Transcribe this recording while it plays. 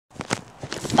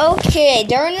Okay,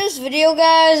 during this video,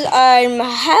 guys,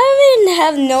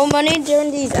 have no money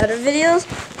during these other videos.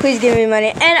 Please give me money.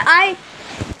 And I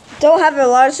don't have a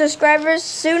lot of subscribers.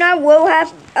 Soon I will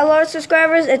have a lot of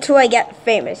subscribers until I get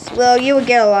famous. Well, you will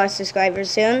get a lot of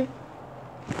subscribers soon.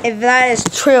 If that is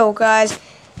true, guys.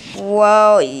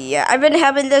 Well, yeah. I've been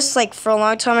having this like for a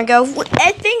long time ago.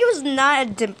 I think it was not a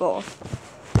dimple.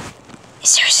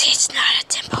 Seriously, it's not a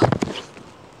dimple.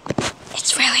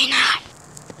 It's really not.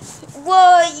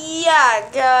 Well, yeah,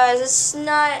 guys, it's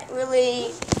not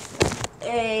really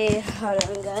a, hold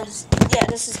on, guys. Yeah,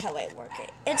 this is how I work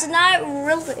it. It's not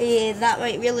really that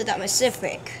much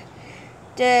specific.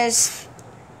 Just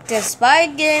spy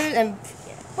games,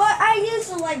 but I used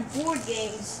to like board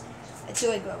games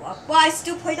until I grew up. But I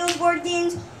still play those board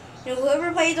games, and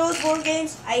whoever plays those board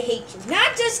games, I hate you.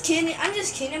 Not just kidding, I'm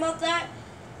just kidding about that.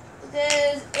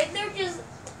 Because if they're just,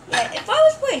 yeah, if I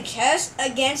was playing chess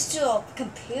against a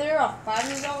computer of 5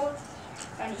 years old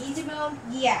on easy mode,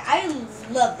 yeah, I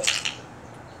love it.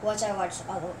 Once I watched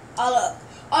I'll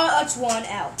one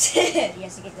out.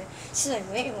 Yes, I get that. She's like,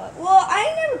 wait, what? Well,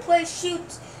 I never played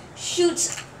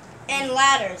shoots and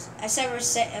ladders,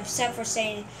 except for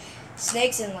saying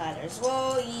snakes and ladders.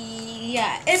 Well,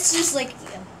 yeah, it's just like,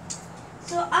 yeah.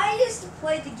 So I used to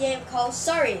play the game called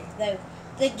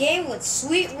the game with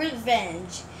Sweet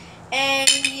Revenge. And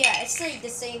yeah, it's like the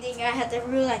same thing. I had the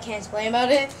rule. I can't explain about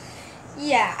it.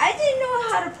 Yeah, I didn't know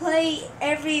how to play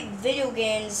every video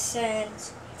games and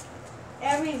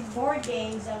every board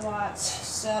games I watch.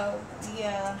 So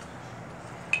yeah,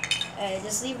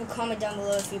 just leave a comment down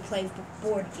below if you play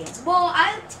board games. Well,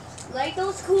 I like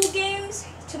those cool games.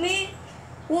 To me,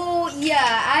 well, yeah,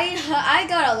 I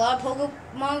got a lot of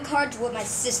Pokemon cards with my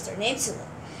sister named Sue.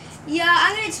 Yeah,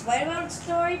 I'm gonna explain about the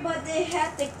story, but they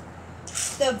had the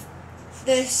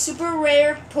super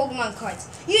rare Pokemon cards.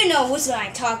 You know what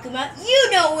I'm talking about. You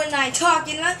know what I'm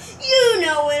talking about. You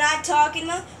know what I'm talking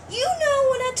about. You know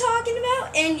what I'm talking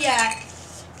about. And yeah,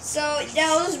 so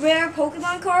those rare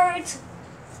Pokemon cards,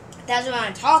 that's what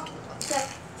I'm talking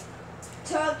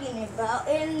about.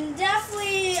 And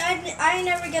definitely, I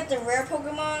never get the rare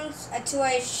Pokemons until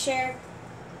I share,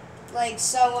 like,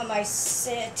 someone me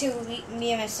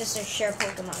and my sister share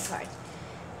Pokemon cards.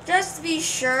 Just to be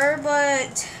sure,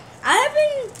 but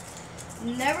I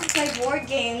never played board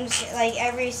games like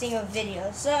every single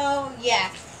video. So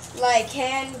yeah, like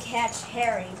Can Catch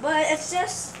Harry, but it's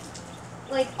just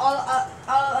like all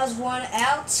as one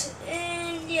out.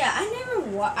 And yeah,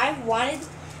 I wanted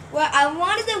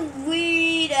to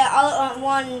read All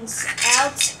One's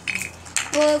Out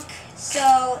book.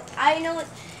 So I know what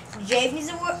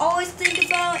James would always think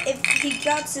about if he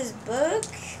got his book.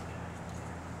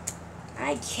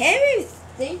 I can't even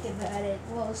think about it.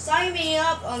 Well, sign me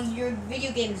up on your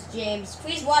video games, James.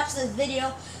 Please watch this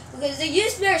video because you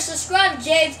better subscribe,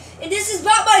 James. And this is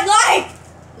about my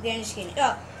life. Okay, I'm just kidding.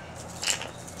 Oh.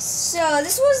 So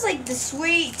this was like the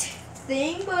sweet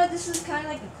thing, but this is kind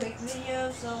of like a quick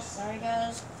video. So sorry,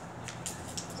 guys.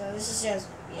 So this is just,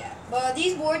 yeah. But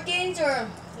these board games are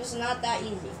just not that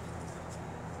easy.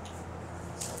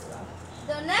 So,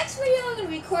 the next video I'm gonna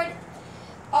record.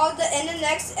 In the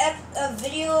next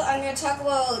video, I'm going to talk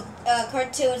about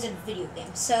cartoons and video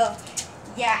games. So,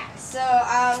 yeah. So,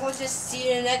 we'll just see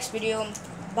you in the next video.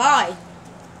 Bye.